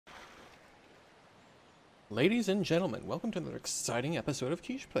Ladies and gentlemen, welcome to another exciting episode of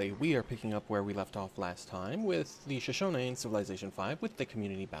KeeshPlay. We are picking up where we left off last time with the Shoshone in Civilization 5 with the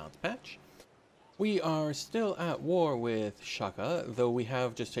Community Balance patch. We are still at war with Shaka, though we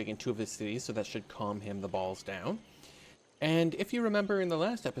have just taken 2 of his cities, so that should calm him the balls down. And if you remember in the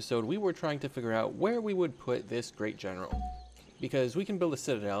last episode, we were trying to figure out where we would put this great general. Because we can build a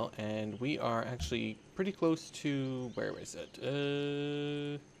citadel, and we are actually pretty close to... where is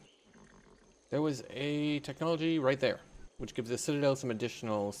it? There was a technology right there, which gives the citadel some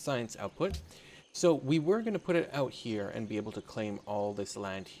additional science output. So we were going to put it out here and be able to claim all this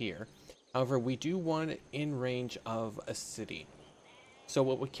land here. However, we do want it in range of a city. So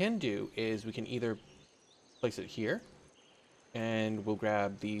what we can do is we can either place it here, and we'll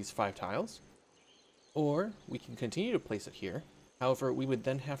grab these 5 tiles. Or we can continue to place it here. However, we would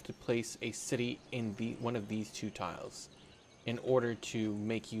then have to place a city in one of these 2 tiles in order to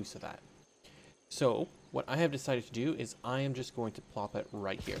make use of that. So, what I have decided to do is I am just going to plop it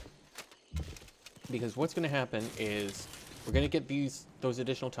right here. Because what's going to happen is we're going to get those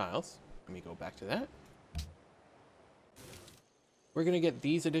additional tiles. Let me go back to that. We're going to get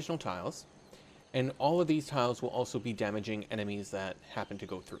these additional tiles, and all of these tiles will also be damaging enemies that happen to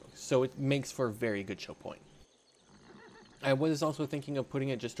go through. So it makes for a very good choke point. I was also thinking of putting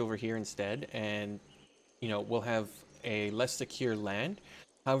it just over here instead, and we'll have a less secure land.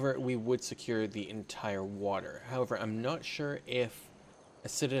 However, we would secure the entire water. However, I'm not sure if a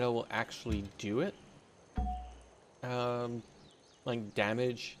citadel will actually do it. Like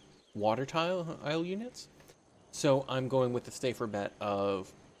damage water tile units. So I'm going with the safer bet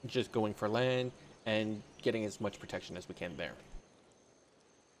of just going for land and getting as much protection as we can there.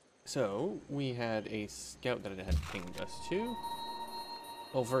 So we had a scout that it had pinged us to.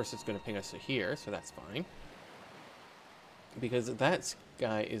 Well, first it's going to ping us to here, so that's fine. Because that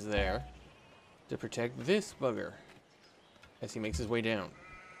guy is there to protect this bugger as he makes his way down.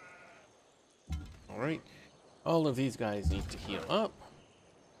 Alright, all of these guys need to heal up.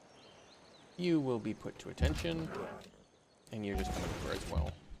 You will be put to attention, and you're just coming over as well.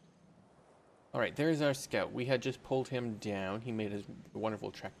 Alright, there's our scout. We had just pulled him down. He made his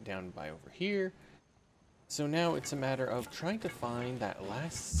wonderful trek down by over here. So now it's a matter of trying to find that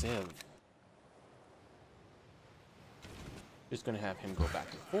last civ. Just going to have him go back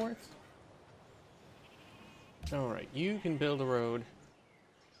and forth. Alright, you can build a road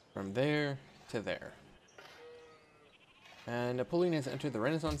from there to there. And Napoleon has entered the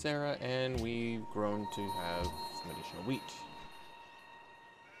Renaissance era, and we've grown to have some additional wheat.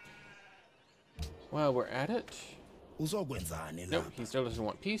 While we're at it... Nope, he still doesn't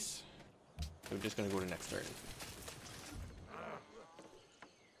want peace. So we're just going to go to next turn.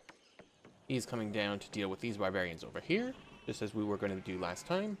 He's coming down to deal with these barbarians over here, just as we were going to do last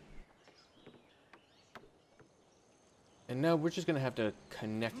time. And now we're just going to have to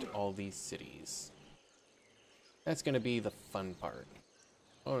connect all these cities. That's going to be the fun part.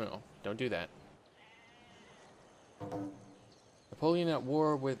 Oh no, don't do that. Napoleon at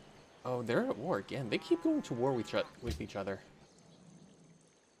war with... Oh, they're at war again. They keep going to war with each other.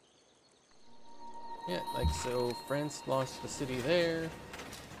 Yeah, like so. France lost the city there.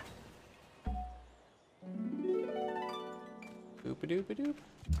 Boop-a-doop-a-doop.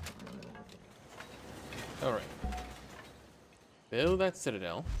 Alright. Build that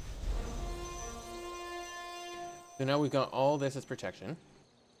citadel. So now we've got all this as protection.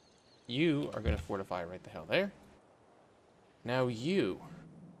 You are going to fortify right the hell there. Now you.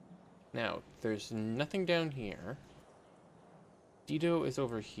 Now, there's nothing down here. Dido is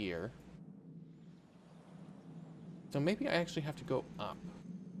over here. So maybe I actually have to go up.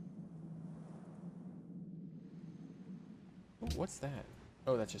 Oh, what's that?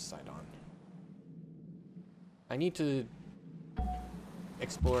 Oh, that's just Sidon. I need to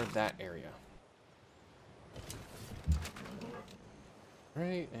explore that area.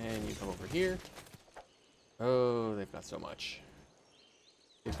 Right, and you come over here. Oh, they've got so much.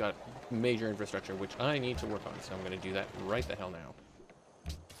 They've got major infrastructure, which I need to work on, so I'm going to do that right the hell now.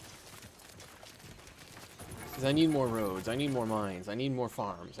 Because I need more roads, I need more mines, I need more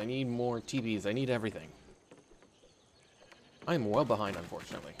farms, I need more TVs, I need everything. I'm well behind,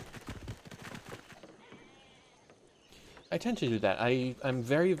 unfortunately. I tend to do that. I'm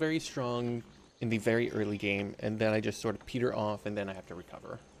very, very strong in the very early game, and then I just sort of peter off, and then I have to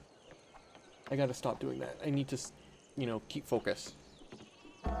recover. I gotta stop doing that. I need to, keep focus.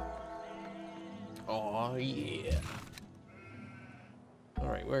 Oh, yeah.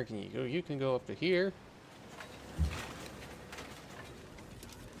 Alright, where can you go? You can go up to here.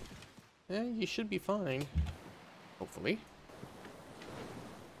 Yeah, you should be fine. Hopefully.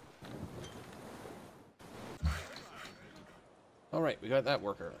 Alright, we got that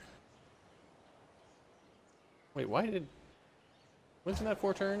worker. Wait, wasn't that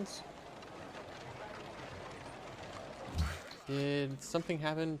 4 turns? Did something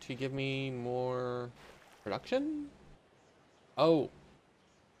happen to give me more production? Oh.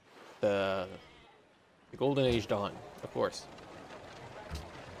 The Golden Age Dawn, of course.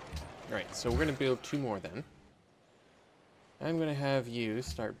 Alright, so we're going to build 2 more then. I'm going to have you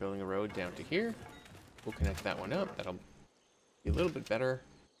start building a road down to here. We'll connect that one up. That'll be a little bit better.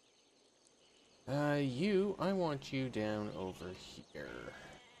 I want you down over here.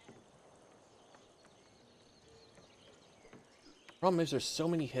 Problem is there's so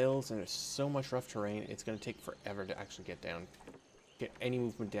many hills and there's so much rough terrain, it's going to take forever to actually get any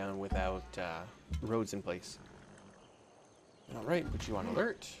movement down without roads in place. Alright, put you on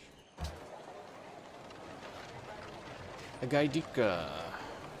alert. A Gaidika.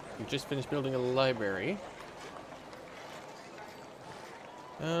 You just finished building a library.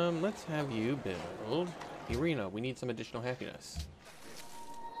 Let's have you build the arena. We need some additional happiness.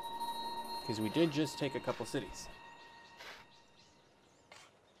 Because we did just take a couple cities.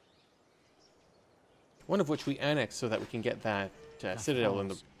 One of which we annexed so that we can get that citadel in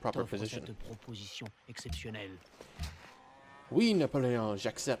the proper position. Oui, Napoleon,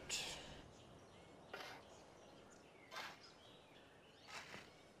 j'accepte.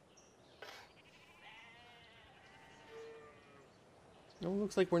 No, it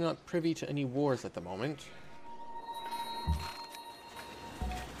looks like we're not privy to any wars at the moment.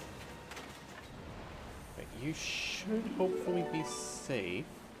 But you should hopefully be safe.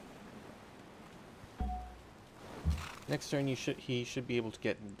 Next turn, he should be able to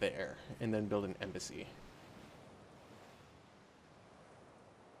get there and then build an embassy.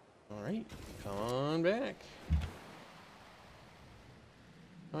 All right, come on back.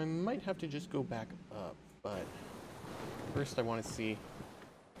 I might have to just go back up, but first I want to see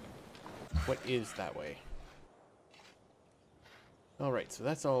what is that way. All right, so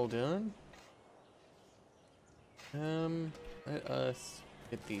that's all done. Let us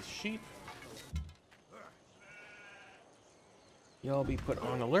get these sheep. Y'all be put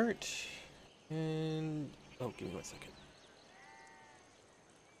on alert. And oh, give me 1 second.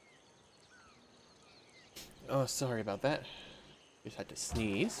 Oh, sorry about that. Just had to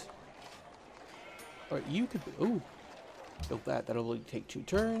sneeze. Alright, you could build that. That'll only take 2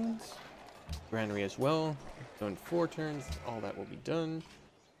 turns. Granary as well. Done 4 turns. All that will be done.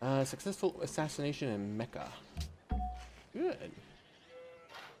 Successful assassination in Mecca. Good.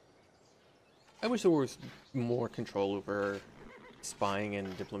 I wish there was more control over spying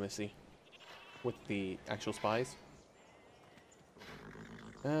and diplomacy with the actual spies.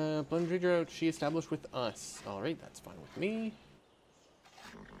 Plunder route she established with us. Alright, that's fine with me.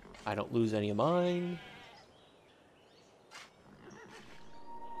 I don't lose any of mine.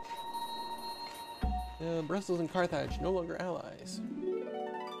 Brussels and Carthage no longer allies.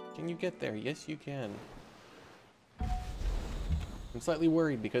 Can you get there? Yes, you can. I'm slightly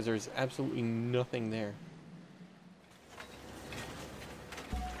worried because there's absolutely nothing there.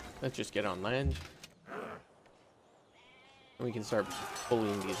 Let's just get on land. And we can start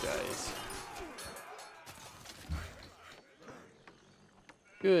bullying these guys.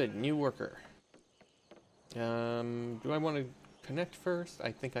 Good, new worker. Do I want to connect first?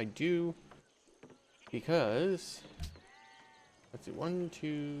 I think I do. Because let's see, 1,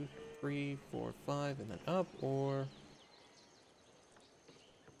 2, 3, 4, 5, and then up, or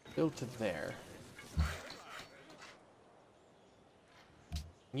build to there.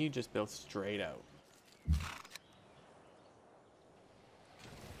 You just build straight out.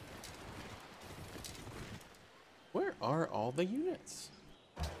 Where are all the units?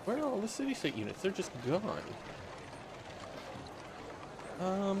 Where are all the city-state units? They're just gone.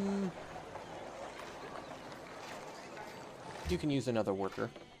 You can use another worker.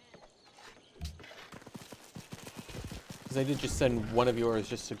 Because I did just send one of yours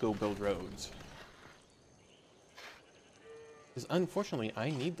just to go build roads. Because unfortunately,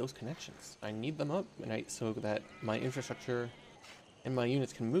 I need those connections. I need them up so that my infrastructure and my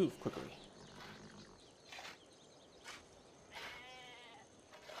units can move quickly.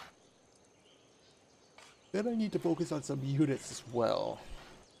 Then I need to focus on some units as well.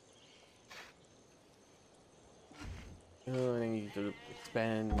 I need to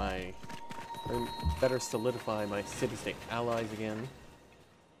expand or better solidify my city-state allies again.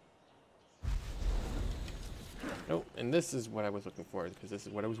 Oh, and this is what I was looking for, because this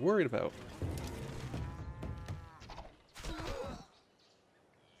is what I was worried about.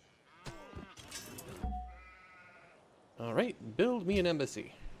 Alright, build me an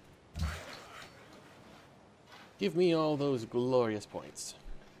embassy. Give me all those glorious points.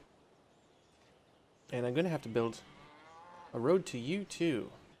 And I'm going to have to build a road to you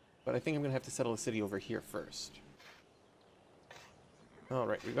too. But I think I'm going to have to settle a city over here first.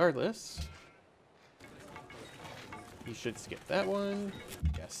 Alright, regardless. You should skip that one.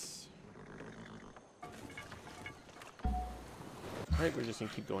 Yes. Alright, we're just going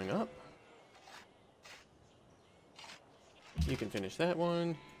to keep going up. You can finish that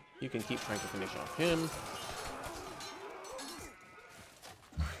one. You can keep trying to finish off him.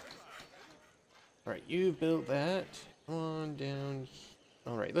 Alright, you built that. Come on down.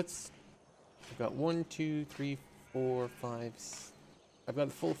 Alright, let's... I've got 1, 2, 3, 4, 5... I've got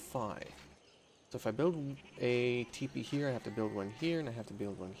a full 5. So if I build a TP here, I have to build one here, and I have to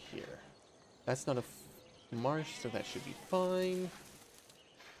build one here. That's not a marsh, so that should be fine.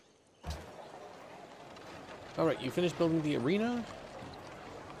 Alright, you finished building the arena.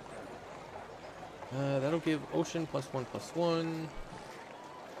 That'll give ocean +1/+1.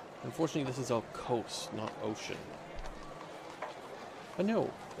 Unfortunately, this is all coast, not ocean. But no,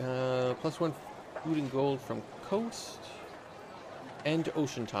 +1 food and gold from coast and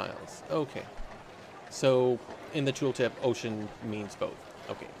ocean tiles. Okay. So, in the tooltip, ocean means both.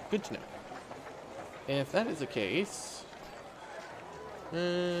 Okay, good to know. If that is the case...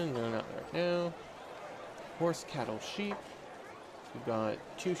 no, not right now. Horse, cattle, sheep. You've got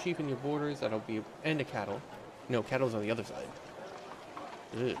 2 sheep in your borders, that'll be... and a cattle. No, cattle's on the other side.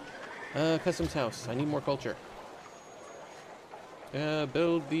 Ugh. Customs house, I need more culture.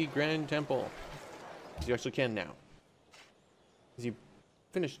 Build the grand temple. You actually can now. Because you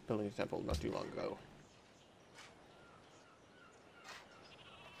finished building the temple not too long ago.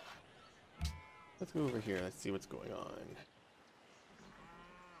 Let's go over here, let's see what's going on.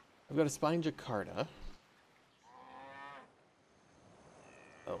 I've got a spy in Jakarta.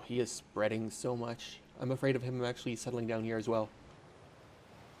 Oh, he is spreading so much. I'm afraid of him actually settling down here as well.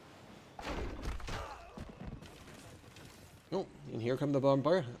 Oh, and here come the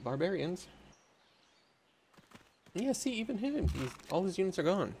barbarians. Yeah, see, even him. All his units are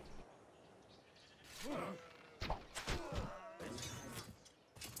gone.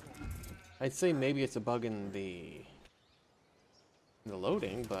 I'd say maybe it's a bug in the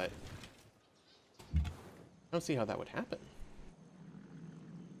loading, but I don't see how that would happen.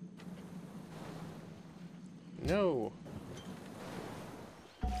 No.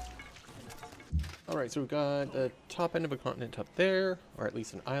 Alright, so we've got the top end of a continent up there, or at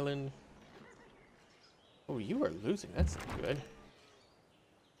least an island. Oh, you are losing. That's good.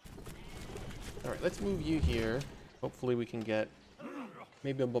 Alright, let's move you here. Hopefully we can get...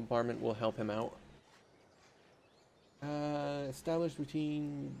 Maybe a bombardment will help him out. Established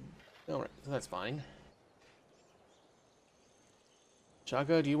routine... Alright, so that's fine.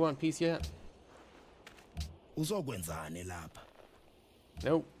 Chaka, do you want peace yet?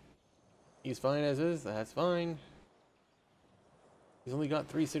 Nope. He's fine as is, that's fine. He's only got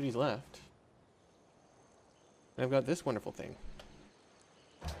 3 cities left. And I've got this wonderful thing.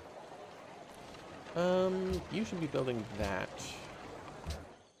 You should be building that.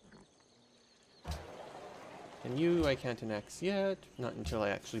 And you, I can't annex yet. Not until I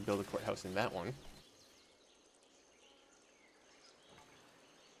actually build a courthouse in that one.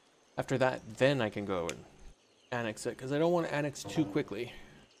 After that, then I can go and annex it, because I don't want to annex too quickly.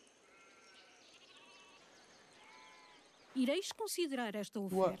 Ireis considerar esta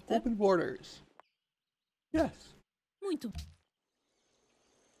oferta? What? Open borders. Yes. Muito.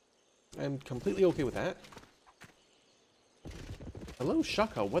 I'm completely okay with that. Hello,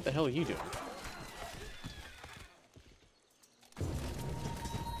 Shaka. What the hell are you doing?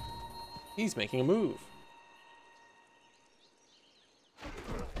 He's making a move.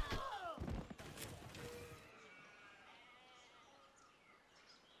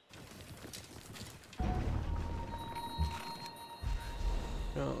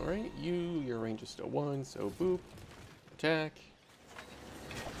 Alright, your range is still 1, so boop. Attack.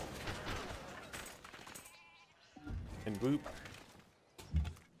 And boop.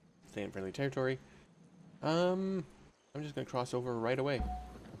 Stay in friendly territory. I'm just gonna cross over right away.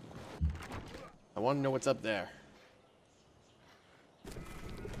 I want to know what's up there.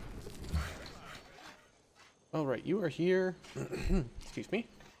 Alright, you are here. Excuse me.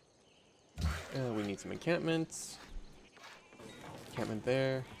 We need some encampments. Encampment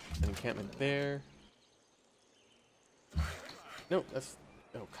there. An encampment there. No, that's...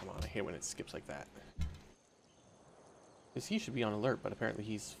 Oh, come on. I hate when it skips like that. Because he should be on alert, but apparently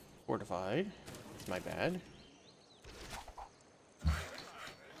he's fortified. It's my bad.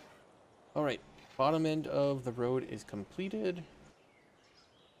 Alright. Bottom end of the road is completed.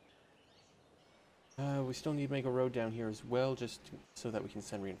 We still need to make a road down here as well, just so that we can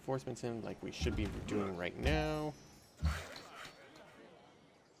send reinforcements in, like we should be doing right now.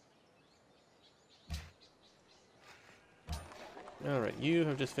 Alright, you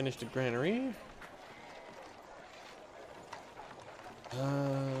have just finished a granary.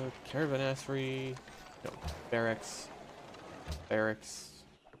 Caravanserai. No, barracks. Barracks.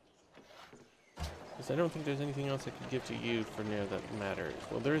 Because I don't think there's anything else I could give to you for now that matters.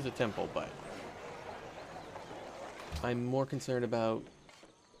 Well, there is a temple, but I'm more concerned about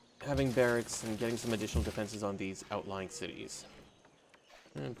having barracks and getting some additional defenses on these outlying cities.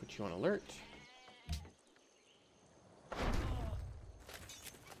 And put you on alert.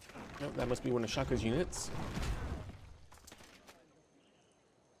 Nope, that must be one of Shaka's units.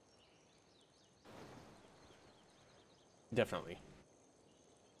 Definitely.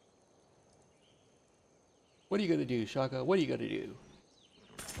 What are you gonna do, Shaka? What are you gonna do?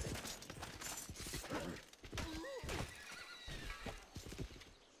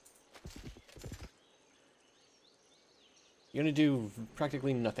 You're gonna do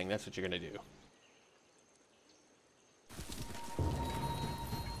practically nothing. That's what you're gonna do.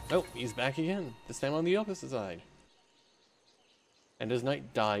 Oh, he's back again. This time on the opposite side. And his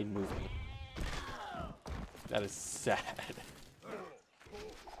knight died moving. That is sad.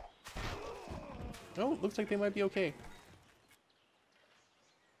 Oh, looks like they might be okay.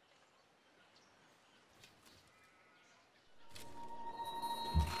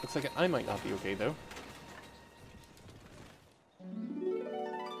 Looks like I might not be okay, though.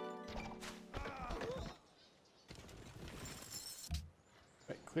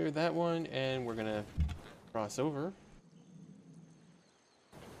 Right, clear that one, and we're gonna cross over.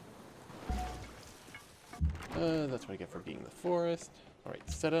 That's what I get for being in the forest. Alright,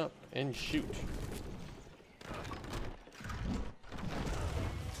 set up and shoot.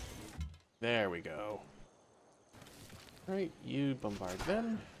 There we go. Alright, you bombard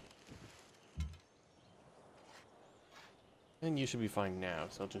them. And you should be fine now,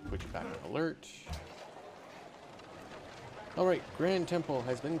 so I'll just put you back on alert. Alright, Grand Temple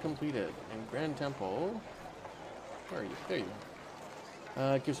has been completed. And Grand Temple... Where are you? There you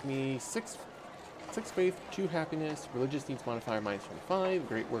are. Gives me 6 faith, 2 happiness, religious needs modifier -25,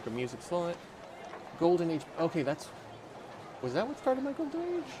 great work of music slot, golden age. Okay, that's... Was that what started my golden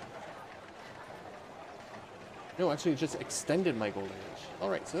age? No, actually it just extended my golden age.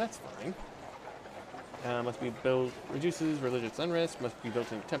 Alright, so that's fine. Must be built, reduces religious unrest, must be built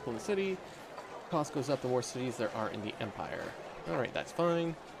in a temple in the city. Cost goes up the more cities there are in the empire. Alright, that's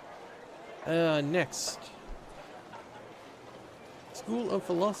fine. Next. School of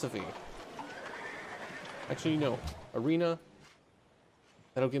Philosophy. Actually, no. Arena.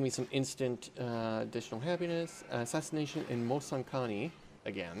 That'll give me some instant additional happiness. Assassination in Mosankani.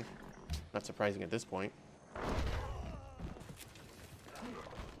 Again. Not surprising at this point.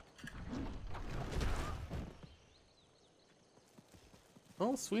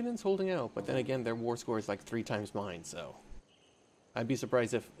 Well, Sweden's holding out, but then again, their war score is like 3 times mine, so... I'd be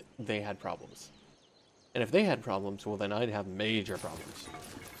surprised if they had problems. And if they had problems, well then I'd have major problems.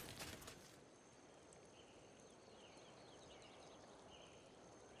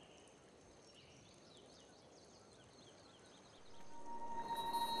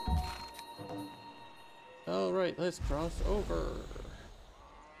 Alright, let's cross over.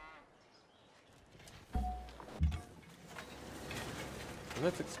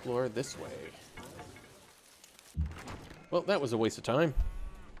 Let's explore this way. Well, that was a waste of time.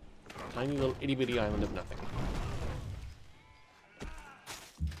 Tiny little itty-bitty island of nothing.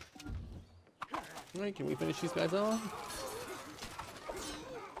 Alright, can we finish these guys off?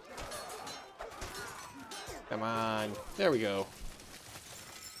 Come on. There we go.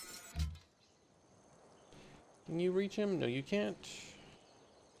 Can you reach him? No, you can't.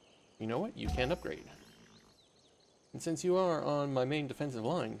 You know what? You can upgrade. And since you are on my main defensive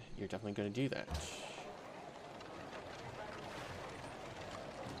line, you're definitely going to do that.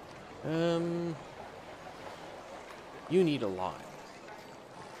 You need a lot.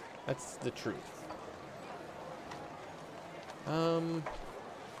 That's the truth.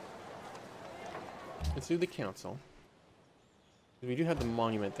 Let's do the council. We do have the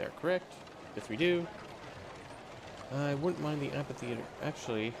monument there, correct? Yes, we do. I wouldn't mind the amphitheater.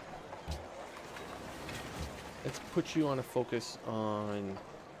 Actually, let's put you on a focus on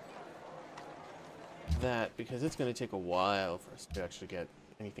that, because it's going to take a while for us to actually get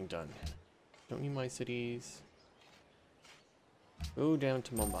anything done. Don't need my cities. Go down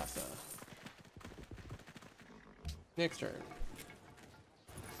to Mombasa. Next turn.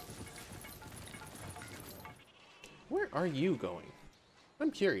 Where are you going?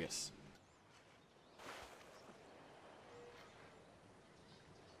 I'm curious.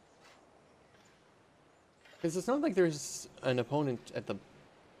 Because it's not like there's an opponent at the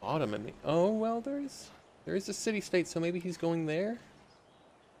bottom of me. Oh, well, there is a city-state, so maybe he's going there?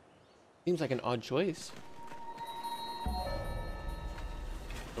 Seems like an odd choice.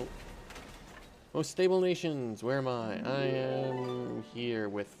 Nope. Most stable nations, where am I? I am here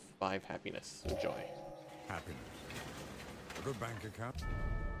with 5 happiness and joy. Happiness. A good bank account.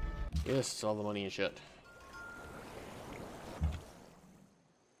 Yes, all the money and shit.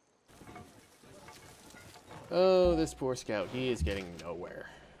 Oh, this poor scout. He is getting nowhere.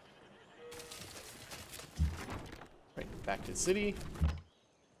 Right, back to the city.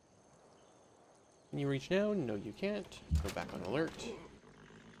 Can you reach now? No, you can't. Go back on alert.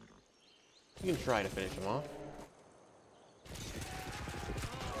 You can try to finish him off.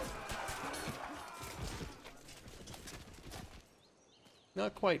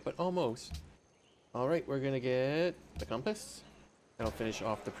 Not quite, but almost. Alright, we're gonna get the compass. That'll finish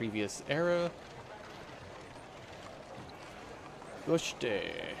off the previous era.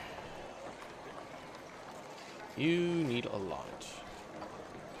 Goshte. You need a lot.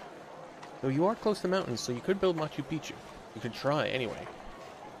 Though you are close to mountains, so you could build Machu Picchu. You could try anyway.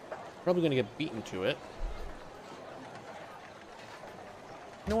 Probably gonna get beaten to it.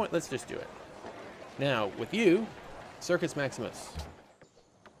 You know what? Let's just do it. Now, with you, Circus Maximus.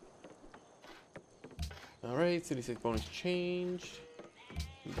 Alright, City 6 bonus changed.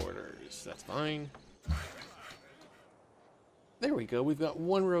 Borders, that's fine. There we go, we've got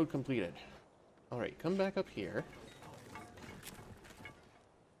 1 road completed. Alright, come back up here.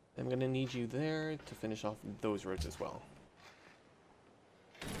 I'm gonna need you there to finish off those roads as well.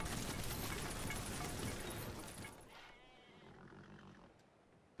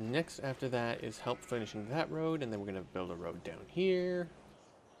 Next after that is help finishing that road, and then we're gonna build a road down here.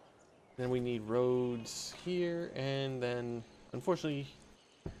 Then we need roads here, and then, unfortunately,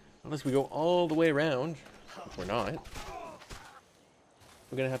 unless we go all the way around, which we're not,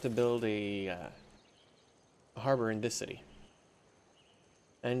 we're gonna have to build a harbor in this city.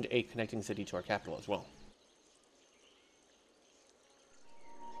 And a connecting city to our capital as well.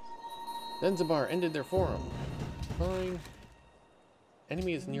 Zanzibar ended their forum. Fine.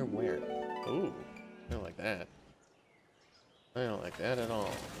 Enemy is near where? Ooh, I don't like that. I don't like that at all.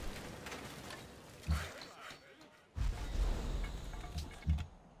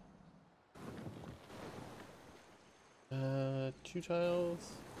 Two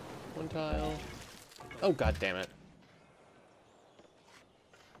tiles, 1 tile. Oh, god damn it.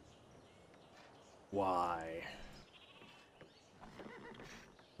 Why?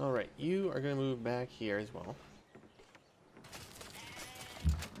 Alright, you are going to move back here as well.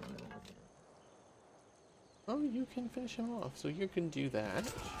 Oh, you can finish him off, so you can do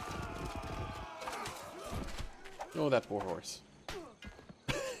that. Oh, that poor horse.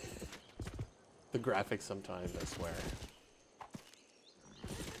 The graphics sometimes, I swear.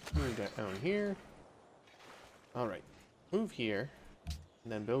 Move that down here. Alright, move here,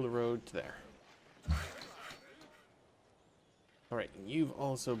 and then build a road to there. Alright, you've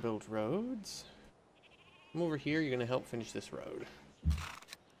also built roads. Come over here, you're going to help finish this road.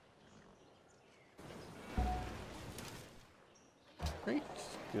 Great,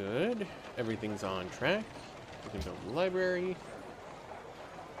 good. Everything's on track. You can build a library.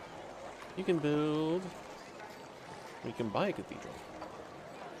 You can build... You can buy a cathedral.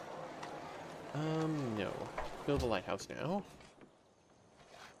 No. Build a lighthouse now.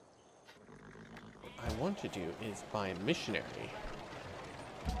 What I want to do is buy a missionary.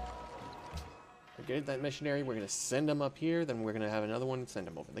 Get that missionary, we're going to send them up here, then we're going to have another one, send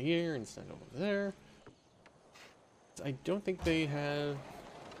them over here, and send them over there. I don't think they have...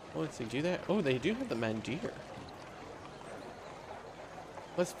 Oh, let's see, do that? Oh, they do have the Mandir.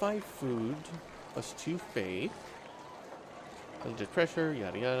 +5 food, +2 faith. Limited pressure,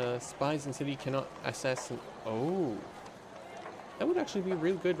 yada yada. Spies in city cannot assassin... Oh. That would actually be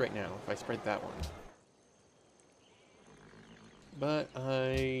real good right now if I spread that one. But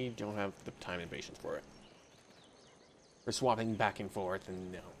I don't have the time and patience for it. For swapping back and forth,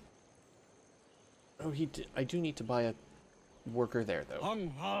 and no. Oh, I do need to buy a worker there, though.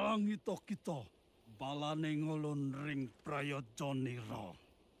 Ang harang ito kito, balanengolon ring prayojoniro.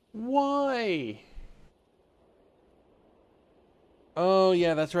 Why? Oh,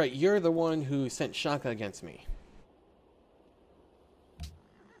 yeah, that's right. You're the one who sent Shaka against me.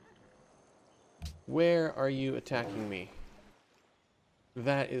 Where are you attacking me?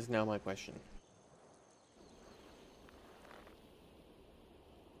 That is now my question.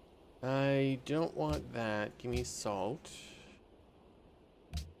 I don't want that. Give me salt.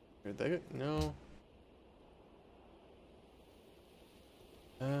 No.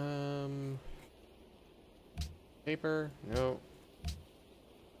 paper. No.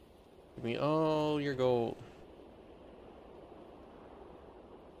 Give me all your gold.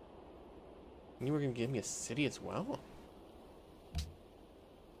 And you were gonna give me a city as well?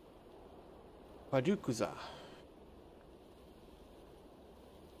 Padukuza.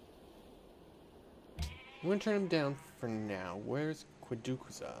 I'm gonna turn him down for now. Where's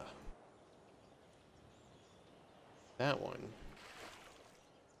Quadukuza? That one.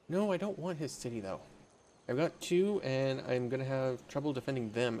 No, I don't want his city though. I've got two, and I'm gonna have trouble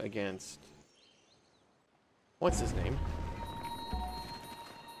defending them against... What's his name?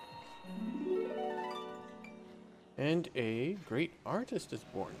 And a great artist is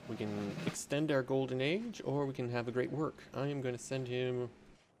born. We can extend our golden age, or we can have a great work. I am going to send him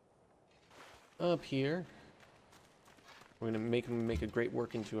up here. We're going to make him make a great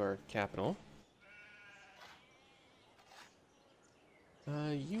work into our capital.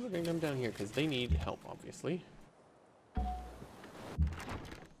 You are going to come down here, because they need help, obviously.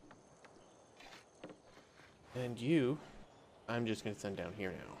 And you, I'm just going to send down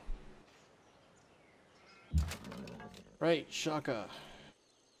here now. Right, Shaka.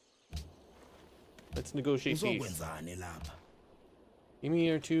 Let's negotiate peace. Give me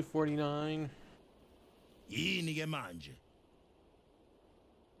your 249.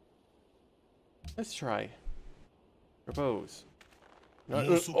 Let's try. Propose. Not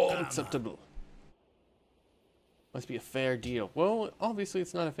at all acceptable. Must be a fair deal. Well, obviously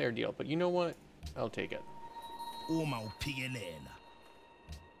it's not a fair deal, but you know what? I'll take it.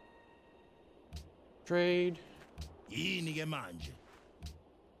 Trade.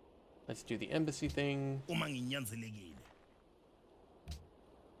 Let's do the embassy thing.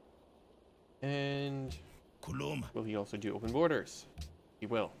 And will he also do open borders? He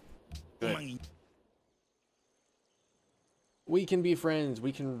will. Good. We can be friends.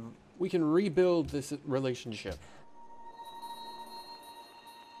 We can rebuild this relationship.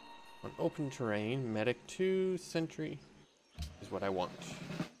 On open terrain, medic 2, sentry is what I want.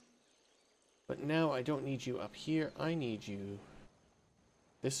 But now I don't need you up here. I need you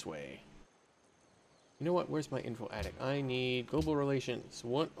this way. You know what? Where's my info attic? I need global relations.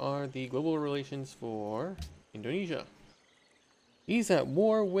 What are the global relations for Indonesia? He's at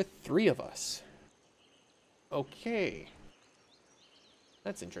war with 3 of us. Okay.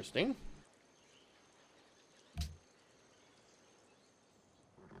 That's interesting.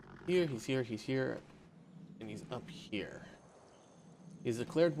 Here, he's here, he's here. And he's up here. He's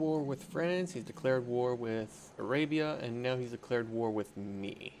declared war with France, he's declared war with Arabia, and now he's declared war with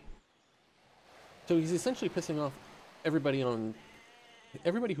me. So he's essentially pissing off everybody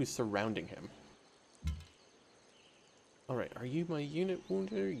who's surrounding him. Alright, are you my unit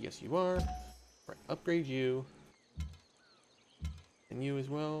wounder? Yes, you are. Right, upgrade you. And you as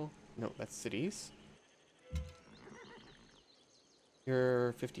well. No, that's cities.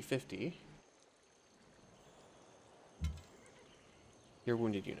 You're 50-50. Your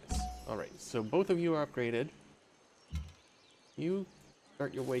wounded units. Alright, so both of you are upgraded. You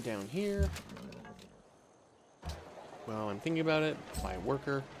start your way down here. Well, I'm thinking about it. Buy a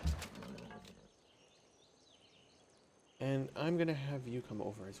worker. And I'm gonna have you come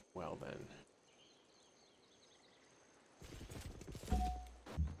over as well then.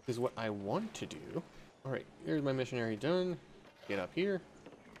 Because what I want to do... Alright, here's my missionary done. Get up here.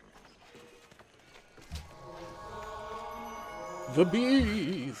 The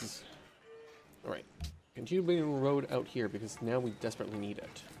bees! Alright. Continue building the road out here because now we desperately need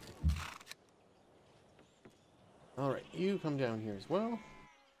it. Alright, you come down here as well.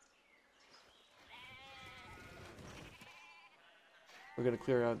 We're going to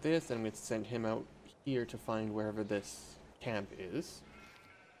clear out this, and I'm going to send him out here to find wherever this camp is.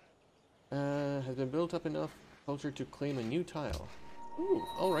 Has been built up enough culture to claim a new tile. Ooh,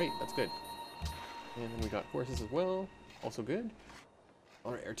 alright, that's good. And then we got horses as well. Also good.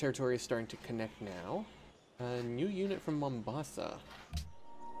 Alright, our territory is starting to connect now. A new unit from Mombasa.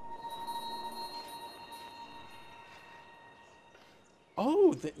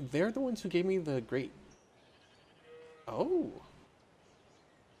 Oh, they're the ones who gave me the great... Oh.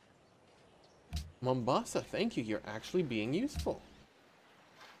 Mombasa, thank you. You're actually being useful.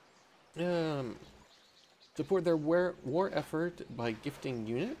 Support their war effort by gifting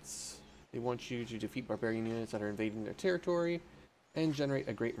units. They want you to defeat barbarian units that are invading their territory and generate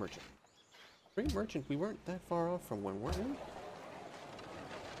a great merchant. Great merchant, we weren't that far off from one, were we?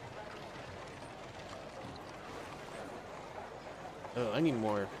 Oh, I need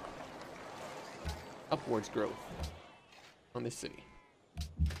more upwards growth on this city. I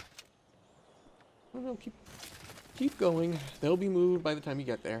don't know, keep going. They'll be moved by the time you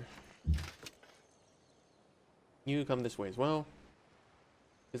get there. You come this way as well.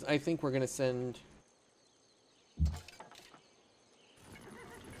 Because I think we're going to send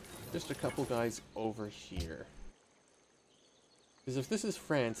just a couple guys over here. Because if this is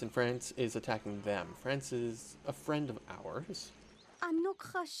France and France is attacking them, France is a friend of ours.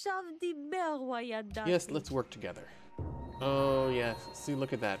 Yes, let's work together. Oh, yes. See,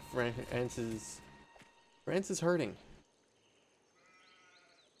 look at that. France is hurting.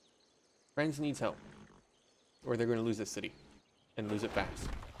 France needs help. Or they're going to lose this city. And lose it fast.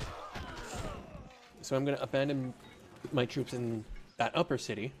 So I'm going to abandon my troops in that upper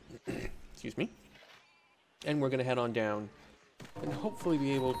city. Excuse me. And we're going to head on down. And hopefully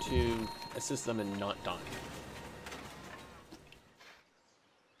be able to assist them and not die.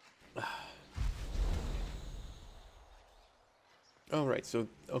 Alright, so,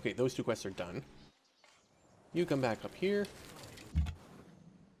 okay, those two quests are done. You come back up here.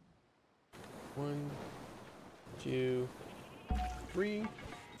 1, 2, 3.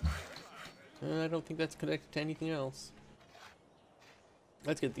 I don't think that's connected to anything else.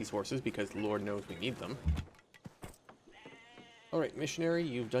 Let's get these horses because Lord knows we need them. Alright, missionary,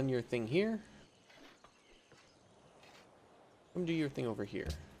 you've done your thing here. Come do your thing over here.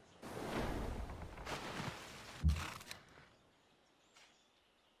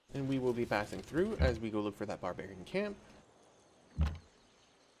 And we will be passing through as we go look for that barbarian camp.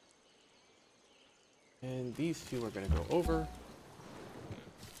 And these two are going to go over.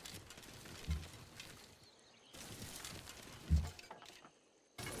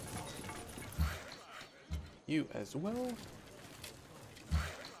 You as well.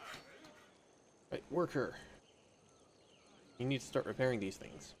 Right, worker. You need to start repairing these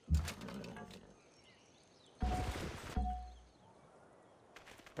things.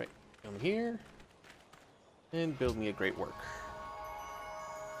 Right, come here. And build me a great work.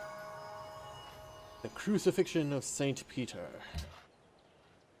 The Crucifixion of Saint Peter.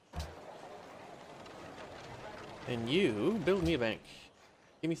 And you, build me a bank.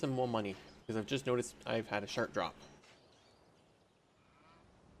 Give me some more money, because I've just noticed I've had a sharp drop.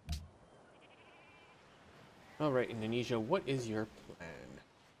 Alright, Indonesia, what is your plan?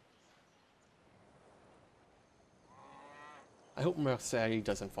 I hope Marseille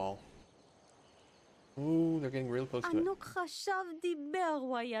doesn't fall. Ooh, they're getting real close to it.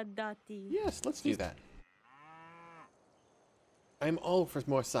 Yes, let's do that. I'm all for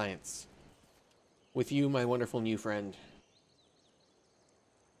more science. With you, my wonderful new friend.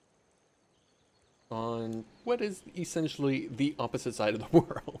 On what is essentially the opposite side of the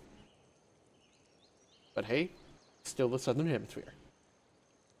world. But hey, still the southern hemisphere.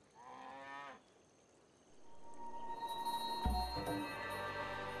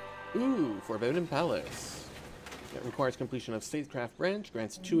 Ooh, Forbidden Palace. It requires completion of Statecraft Branch,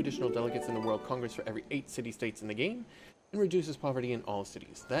 grants 2 additional delegates in the World Congress for every 8 city-states in the game, and reduces poverty in all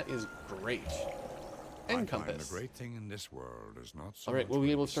cities. That is great. And compass. The great thing in this world is not so Alright, we'll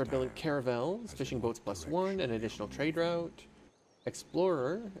be able to start building caravels, fishing boats +1, an additional trade route,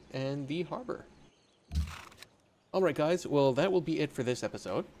 explorer, and the harbor. Alright guys, well that will be it for this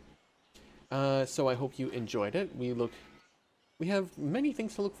episode. So I hope you enjoyed it. We have many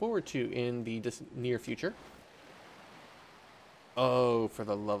things to look forward to in the near future. Oh, for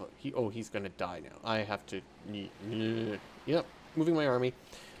the love of... he's gonna die now. I have to... Yep, moving my army.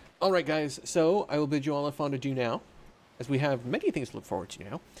 Alright guys, so I will bid you all a fond adieu now, as we have many things to look forward to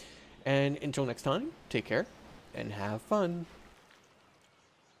now. And until next time, take care, and have fun.